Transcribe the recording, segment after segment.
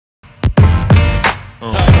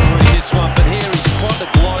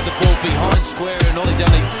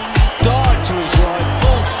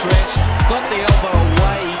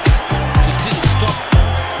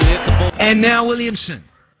And now Williamson.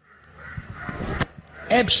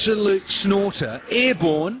 Absolute snorter,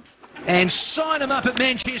 airborne, and sign him up at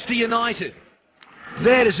Manchester United.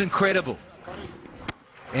 That is incredible.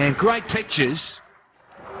 And great pictures.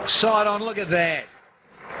 Side on, look at that.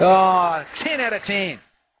 Oh, 10 out of 10.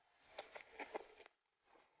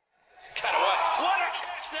 Cut away. What a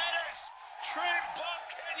catch that is! Trent Bock,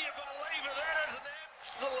 can you believe it? That is an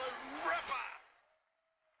absolute ripper.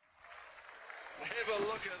 Have a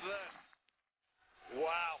look at this.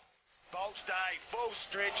 Wow. Bolt's day, full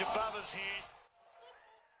stretch above his head.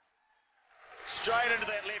 Straight into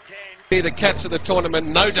that left hand. Be the catch of the tournament,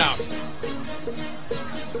 no doubt.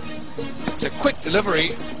 It's a quick delivery,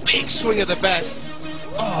 big swing of the bat.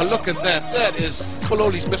 Oh, look at that. That is, well, all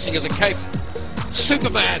he's missing is a cape.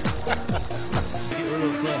 Superman. Get rid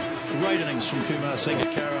of the great innings from Kumar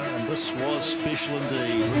Sangakkara, and this was special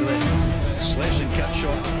indeed. Look at that slash and cut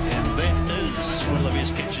shot, and that is one of the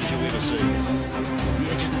best catches you'll ever see. The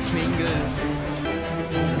edge of the fingers.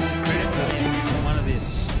 It's a credit to them. One of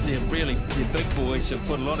their big boys who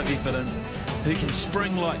put a lot of effort in, who can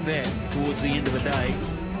spring like that towards the end of the day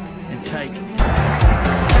and take.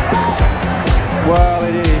 Well,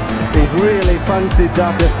 it is. He's really fancied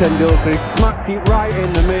that at Tendulkar. He smacked it right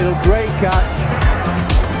in the middle. Great catch.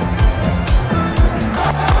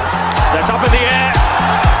 That's up in the air.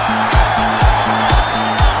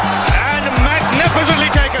 And magnificently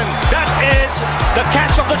taken. That is the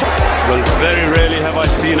catch of the tournament. Well, very rarely have I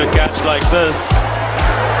seen a catch like this.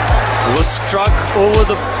 It was struck over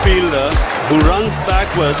the fielder who runs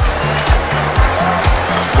backwards.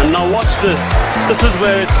 And now watch this. This is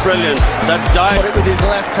where it's brilliant. That dive. Put it with his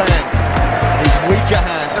left hand, his weaker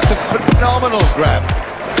hand. That's a phenomenal grab.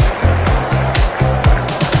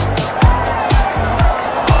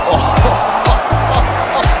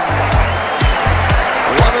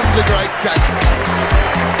 One of the great catches.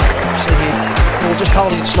 See here, well, just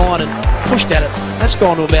holding it slide and pushed at it. That's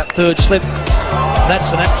gone to about third slip.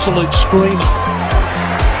 That's an absolute screamer.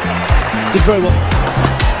 Did very well.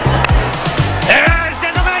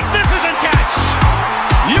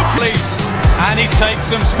 And he takes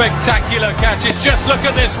some spectacular catches. Just look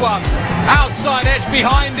at this one. Outside edge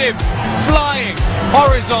behind him. Flying.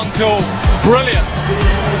 Horizontal. Brilliant.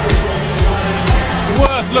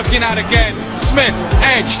 Worth looking at again. Smith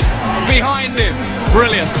edged. Behind him.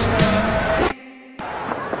 Brilliant.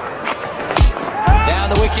 Down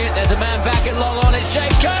the wicket. There's a man back at long on. It's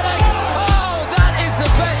James Curling. Oh, that is the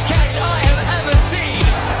best catch I have ever seen.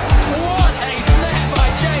 What a snap by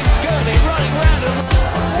James Curling running round and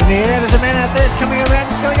in the air, there's a man out there coming around,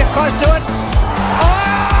 he's going to get close to it.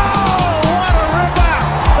 Oh, what a ripper!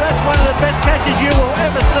 That's one of the best catches you will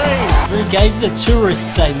ever see. Who gave the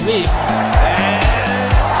tourists a lift?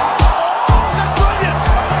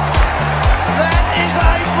 That is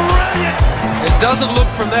a brilliant. It doesn't look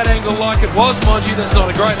from that angle like it was, mind you. That's not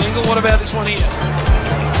a great angle. What about this one here?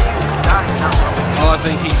 I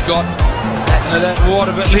think he's got that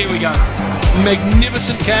water, but here we go.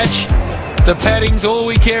 Magnificent catch. The padding's all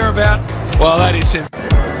we care about. Well, that is sensible.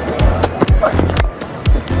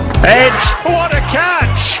 Edge, what a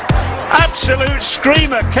catch! Absolute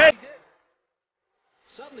screamer catch.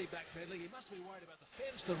 Suddenly backpedaling, he must be worried about the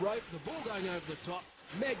fence, the rope, the ball going over the top.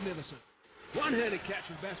 Magnificent. One-handed catch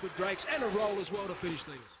from Basford Drakes and a roll as well to finish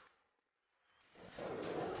things.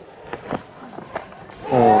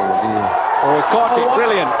 Oh, dear. Oh, it's caught it.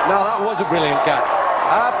 Brilliant. No, that was a brilliant catch.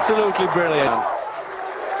 Absolutely brilliant.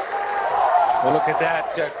 Well, look at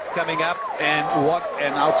that coming up, and what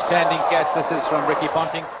an outstanding catch this is from Ricky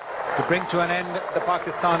Ponting to bring to an end the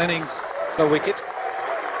Pakistan innings. The wicket.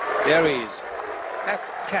 There he is. That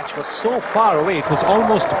catch was so far away, it was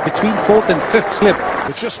almost between fourth and fifth slip.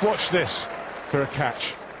 But just watch this for a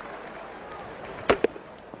catch.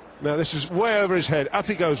 Now this is way over his head. Up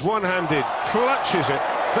he goes, one-handed, clutches it.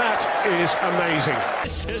 That is amazing.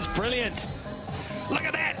 This is brilliant. Look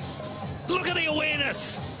at that. Look at the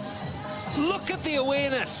awareness. Look at the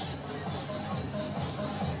awareness.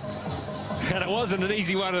 And it wasn't an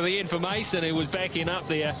easy one at the end for Mason, who was backing up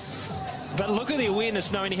there. But look at the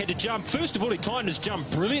awareness, knowing he had to jump. First of all, he timed his jump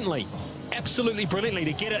brilliantly. Absolutely brilliantly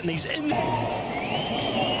to get it, and he's in.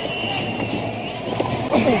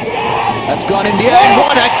 That's gone in the air.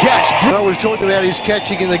 What a catch! Well, we've talked about his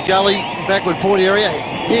catching in the gully, backward point area.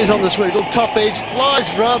 Here's on the sweet little top edge, flies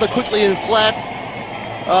rather quickly and flat.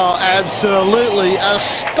 Oh, absolutely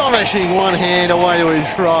astonishing one hand away to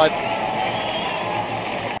his right.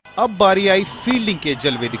 अब बारी आई fielding के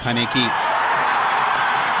जलवे दिखाने की.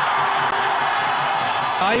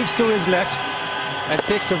 Dives to his left and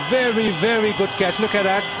takes a very, very good catch. Look at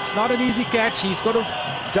that. It's not an easy catch. He's got to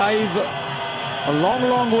dive a long,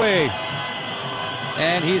 long way.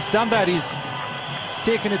 And he's done that. He's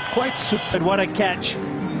taken it quite soon. What a catch.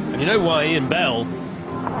 And you know why Ian Bell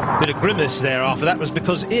did a grimace there after that? Was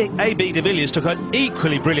because A.B. de Villiers took an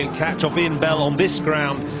equally brilliant catch off Ian Bell on this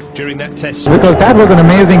ground during that test. Because that was an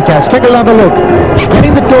amazing catch. Take another look.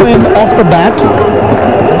 Getting the toe in off the bat.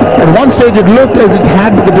 At one stage it looked as it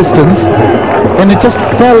had the distance, and it just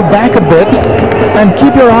fell back a bit. And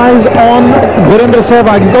keep your eyes on Virendra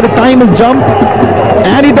Sehwag. He's got to time his jump,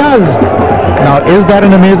 and he does. Now, is that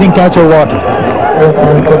an amazing catch or what?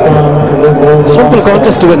 Simple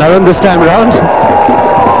contest to win around this time around.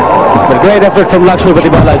 But great effort from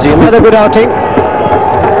Lakshmipathy Balaji. Another good outing.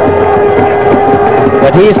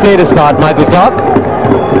 But he's played his part, Michael Clarke.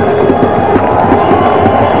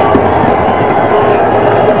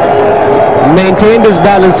 Maintained his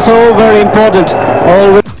balance, so very important.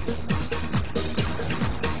 Always.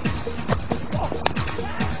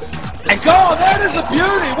 And God, that is a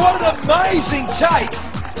beauty. What an amazing take.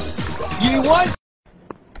 You won't.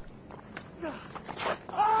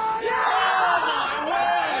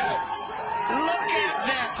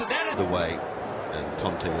 The way, and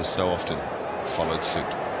Tonte has so often followed suit.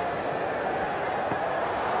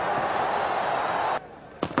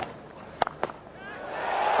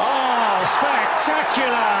 Oh,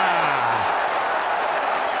 spectacular!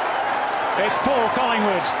 It's Paul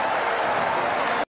Collingwood.